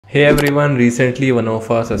Hey everyone, recently one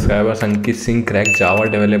of our subscribers Ankit Singh cracked Java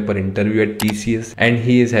developer interview at TCS and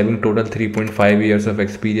he is having total 3.5 years of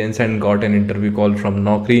experience and got an interview call from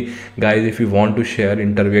Naukri. Guys, if you want to share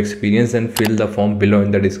interview experience then fill the form below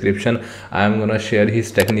in the description. I am gonna share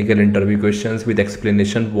his technical interview questions with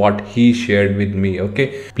explanation what he shared with me.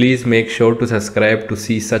 Okay, please make sure to subscribe to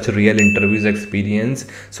see such real interviews experience.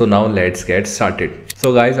 So now let's get started.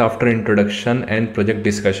 So guys, after introduction and project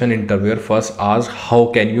discussion, interviewer first asks how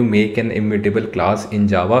can you make an immutable class in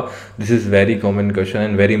Java. This is very common question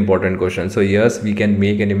and very important question. So yes, we can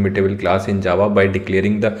make an immutable class in Java by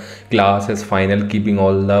declaring the class as final, keeping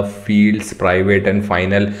all the fields private and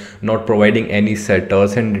final, not providing any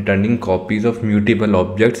setters, and returning copies of mutable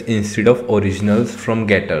objects instead of originals from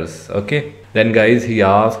getters. Okay, then guys, he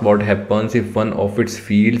asks what happens if one of its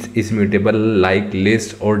fields is mutable like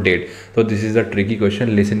list or date. So this is a tricky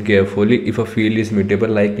question, listen carefully. If a field is mutable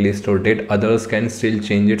like list or date, others can still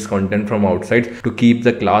change its content from outside. To keep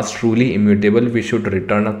the class truly immutable, we should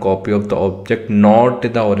return a copy of the object, not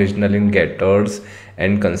the original, in getters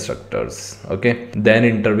and constructors. Okay, then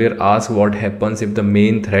interviewer asks what happens if the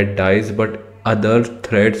main thread dies but other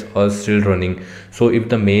threads are still running. So if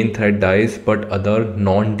the main thread dies but other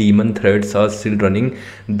non-daemon threads are still running,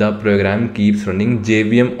 the program keeps running.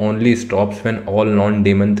 JVM only stops when all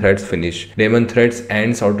non-daemon threads finish. Daemon threads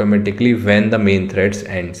ends automatically when the main threads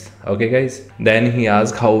ends. Okay guys, then he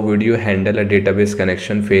asks how would you handle a database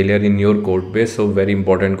connection failure in your code base. So very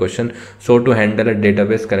important question. So to handle a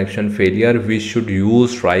database connection failure, we should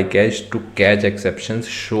use try catch to catch exceptions,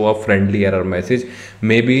 show a friendly error message,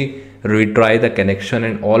 maybe retry the connection,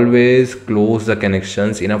 and always close the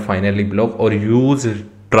connections in a finally block, or use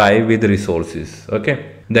try with resources.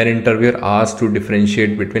 Okay, then interviewer asks to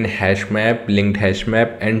differentiate between hash map, linked hash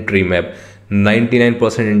map, and tree map.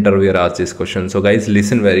 99% interviewer asks this question. So guys,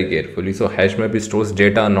 listen very carefully. So hash map stores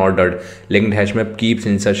data unordered, linked hash map keeps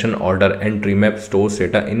insertion order, and tree map stores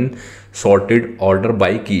data in sorted order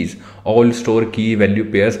by keys. All store key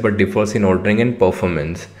value pairs but differs in ordering and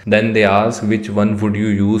performance. Then they ask which one would you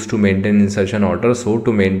use to maintain insertion order. So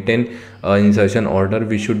to maintain insertion order,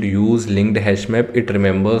 we should use linked hash map. It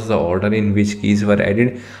remembers the order in which keys were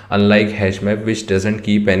added, unlike hash map which doesn't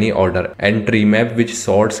keep any order, and tree map which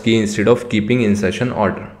sorts key instead of keeping insertion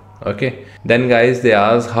order. Okay, then guys, they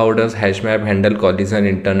ask how does hash map handle collision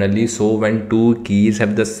internally. So when two keys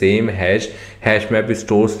have the same hash map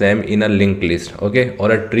stores them in a linked list, okay,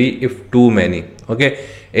 or a tree if too many. Okay,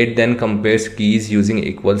 it then compares keys using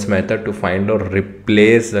equals method to find or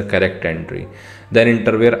replace the correct entry. Then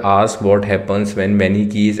interviewer asks what happens when many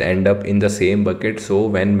keys end up in the same bucket. So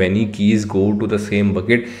when many keys go to the same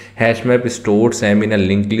bucket, hash map stores them in a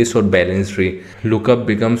linked list or balanced tree. Lookup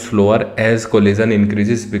becomes slower as collision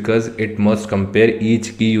increases because it must compare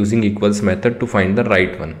each key using equals method to find the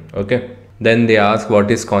right one. Okay, then they ask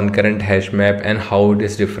what is concurrent hash map and how it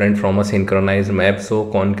is different from a synchronized map.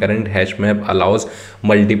 So concurrent hash map allows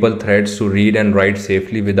multiple threads to read and write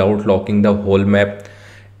safely without locking the whole map.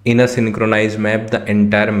 In a synchronized map, the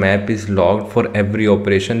entire map is logged for every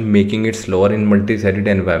operation, making it slower in multi-threaded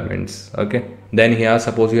environments. Okay, then here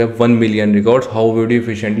suppose you have 1 million records, how would you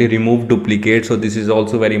efficiently remove duplicates? So this is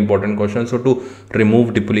also very important question. So to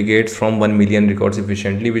remove duplicates from 1 million records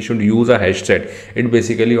efficiently, we should use a hash set. It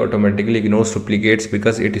basically automatically ignores duplicates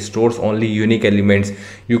because it stores only unique elements.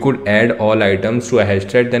 You could add all items to a hash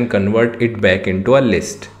set, then convert it back into a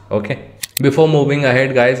list. Okay, before moving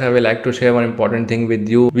ahead guys, I would like to share one important thing with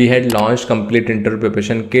you. We had launched complete interview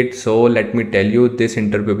preparation kit. So let me tell you, this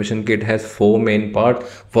interview preparation kit has 4 main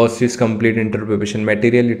parts. First is complete interview preparation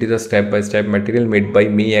material. It is a step-by-step material made by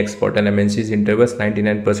me, expert and MNC's interviewers.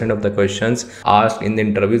 99% of the questions asked in the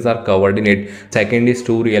interviews are covered in it. Second is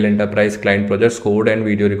 2 real enterprise client projects, code and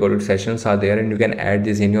video recorded sessions are there and you can add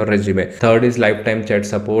this in your resume. Third is lifetime chat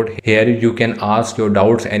support. Here you can ask your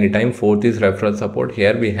doubts anytime. Fourth is referral support.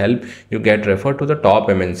 Here we help you get referred to the top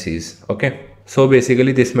MNCs. Okay, so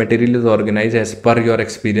basically this material is organized as per your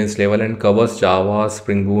experience level and covers Java,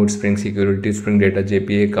 Spring Boot, Spring Security, Spring Data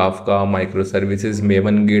JPA, Kafka, microservices,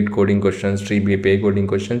 Maven, Git coding questions, Tree API coding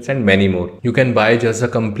questions, and many more. You can buy just a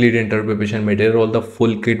complete interview preparation material or the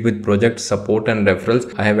full kit with project support and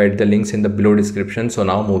referrals. I have added the links in the below description. So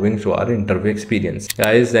now moving to our interview experience.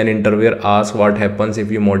 Guys, then interviewer asks what happens if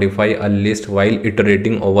you modify a list while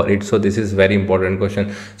iterating over it. So this is very important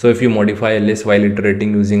question. So if you modify a list while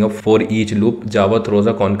iterating using a for each loop, loop, Java throws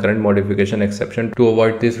a concurrent modification exception. To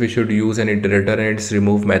avoid this, we should use an iterator and its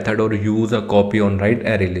remove method, or use a copy on write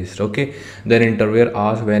array list. Okay. Then interviewer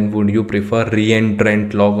asks, when would you prefer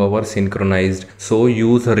reentrant log over synchronized? So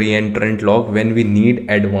use reentrant log when we need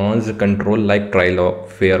advanced control like try log,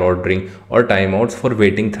 fair ordering, or timeouts for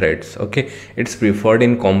waiting threads. Okay. It's preferred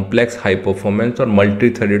in complex, high performance, or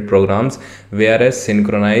multi-threaded programs, whereas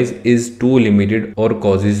synchronize is too limited or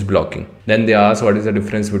causes blocking. Then they ask, what is the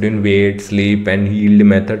difference between wait, sleep, and yield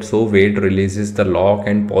method? So wait releases the lock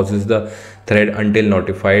and pauses the thread until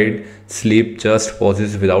notified. Sleep just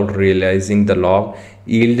pauses without realizing the lock.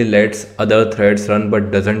 Yield lets other threads run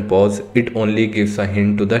but doesn't pause. It only gives a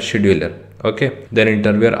hint to the scheduler. Okay. Then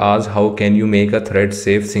interviewer asks, how can you make a thread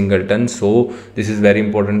safe singleton? So this is very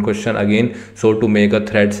important question again. So to make a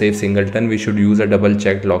thread safe singleton, we should use a double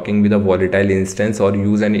checked locking with a volatile instance, or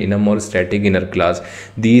use an enum or static inner class.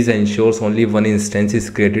 These ensures only one instance is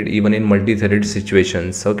created even in multi-threaded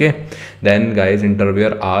situations. Okay. Then guys,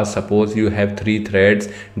 interviewer asks, suppose you have 3 threads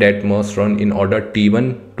that must run in order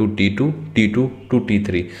T1 to T2, T2 to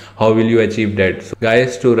T3. How will you achieve that? So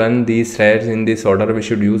guys, to run these threads in this order, we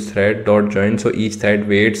should use thread.join. So each thread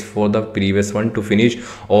waits for the previous one to finish,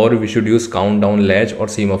 or we should use countdown latch or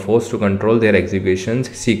semaphores to control their execution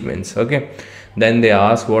sequence. Okay. Then they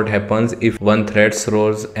ask, what happens if one thread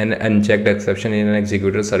throws an unchecked exception in an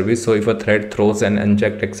executor service? So if a thread throws an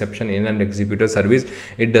unchecked exception in an executor service,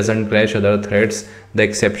 it doesn't crash other threads. The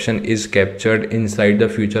exception is captured inside the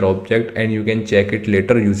future object, and you can check it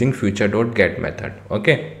later using future.get method.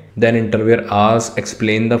 Okay. Then interviewer asks,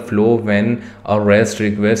 explain the flow when a REST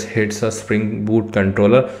request hits a Spring Boot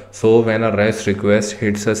controller. So when a REST request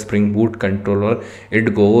hits a Spring Boot controller,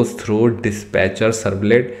 it goes through dispatcher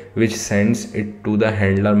servlet, which sends it to the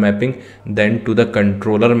handler mapping, then to the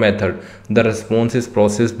controller method. The response is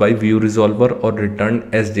processed by view resolver or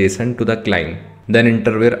returned as JSON to the client. Then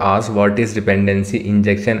interviewer asks, what is dependency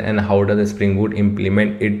injection and how does the Spring Boot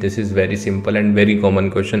implement it? This is very simple and very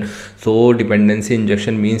common question. So dependency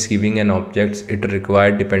injection means giving an object it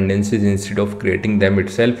required dependencies instead of creating them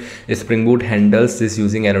itself. Spring Boot handles this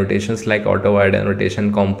using annotations like auto add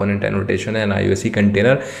annotation, component annotation, and IOC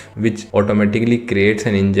container, which automatically creates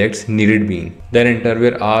and injects needed bean. Then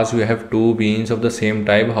interviewer asks, you have 2 beans of the same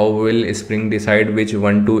type, how will Spring decide which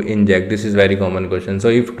one to inject? This is very common question. So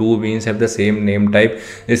if 2 beans have the same name type,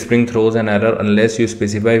 Spring throws an error unless you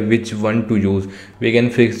specify which one to use. We can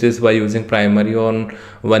fix this by using primary on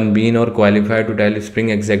one bean or qualifier to tell Spring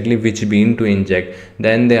exactly which bean to inject.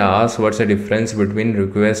 Then they ask, what's the difference between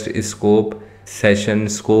request scope, session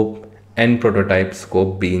scope, and prototype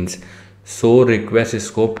scope beans? So request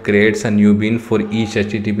scope creates a new bean for each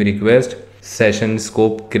HTTP request. Session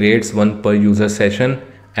scope creates one per user session,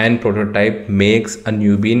 and prototype makes a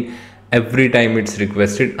new bean every time it's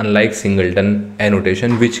requested, unlike singleton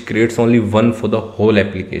annotation, which creates only one for the whole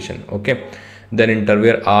application. Okay. Then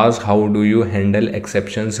interviewer asks, how do you handle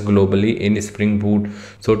exceptions globally in Spring Boot?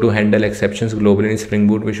 So to handle exceptions globally in Spring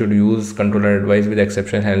Boot, we should use controller advice with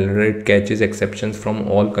exception handler. It catches exceptions from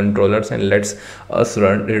all controllers and lets us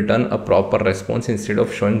return a proper response instead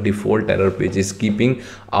of showing default error pages, keeping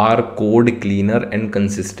our code cleaner and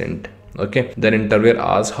consistent. Okay. Then interviewer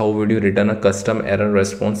asks, how would you return a custom error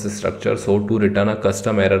response structure? So to return a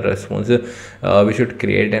custom error response, we should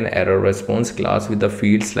create an error response class with the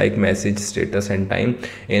fields like message, status, and time.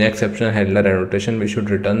 In exception handler annotation, we should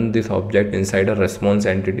return this object inside a response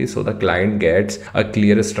entity so the client gets a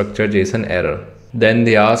clear structured JSON error. Then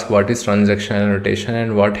they ask, what is transactional annotation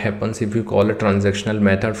and what happens if you call a transactional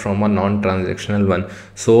method from a non-transactional one?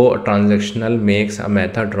 So a transactional makes a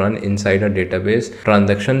method run inside a database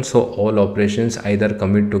transaction, so all operations either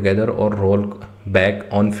commit together or roll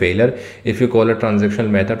back on failure. If you call a transactional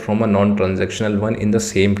method from a non-transactional one in the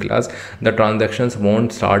same class, the transactions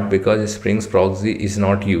won't start because Spring's proxy is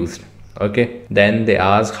not used. Okay. Then they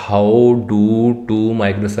ask, how do 2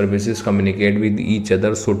 microservices communicate with each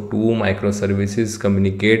other? So 2 microservices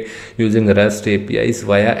communicate using REST APIs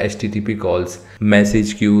via HTTP calls,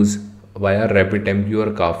 message queues via RabbitMQ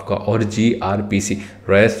or Kafka or gRPC.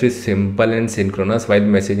 REST is simple and synchronous, while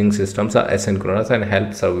messaging systems are asynchronous and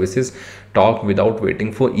help services talk without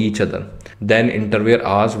waiting for each other. Then interviewer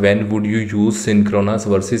asks, when would you use synchronous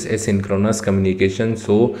versus asynchronous communication?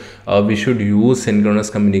 So we should use synchronous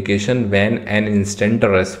communication when an instant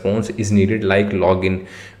response is needed, like login.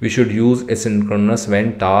 We should use asynchronous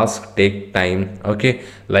when tasks take time, okay,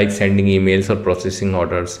 like sending emails or processing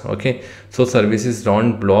orders. Okay, so services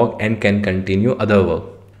don't block and can continue other work.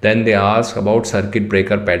 Then they ask about circuit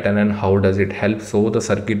breaker pattern and how does it help. So the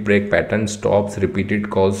circuit break pattern stops repeated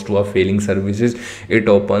calls to a failing services. It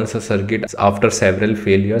opens a circuit after several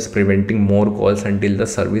failures, preventing more calls until the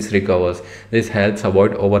service recovers. This helps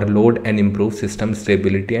avoid overload and improve system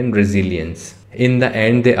stability and resilience. In the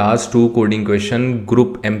end, they ask two coding questions: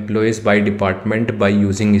 group employees by department by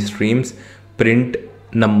using streams, print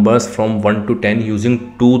numbers from 1 to 10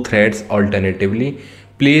 using two threads alternatively.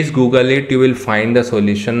 Please Google it, you will find the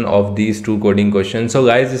solution of these two coding questions. So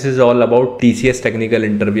guys, this is all about TCS technical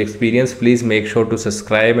interview experience. Please make sure to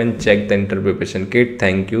subscribe and check the interview preparation kit.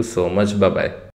 Thank you so much. Bye bye.